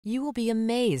You will be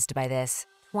amazed by this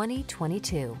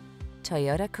 2022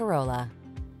 Toyota Corolla.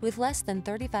 With less than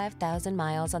 35,000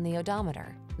 miles on the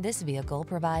odometer, this vehicle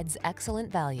provides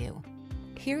excellent value.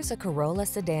 Here's a Corolla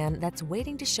sedan that's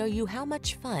waiting to show you how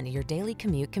much fun your daily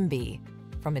commute can be.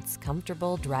 From its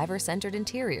comfortable driver-centered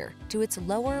interior to its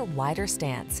lower, wider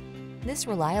stance, this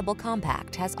reliable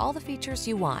compact has all the features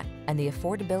you want and the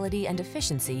affordability and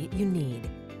efficiency you need.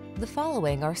 The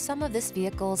following are some of this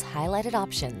vehicle's highlighted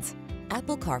options: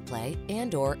 Apple CarPlay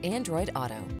and/or Android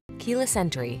Auto, keyless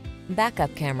entry,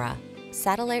 backup camera,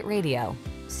 satellite radio,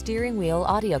 steering wheel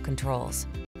audio controls,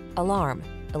 alarm,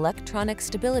 electronic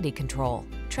stability control,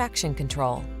 traction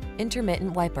control,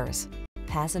 intermittent wipers,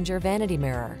 passenger vanity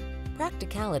mirror.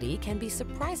 Practicality can be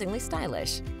surprisingly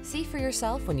stylish. See for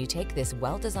yourself when you take this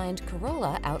well-designed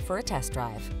Corolla out for a test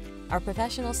drive. Our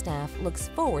professional staff looks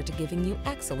forward to giving you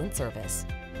excellent service.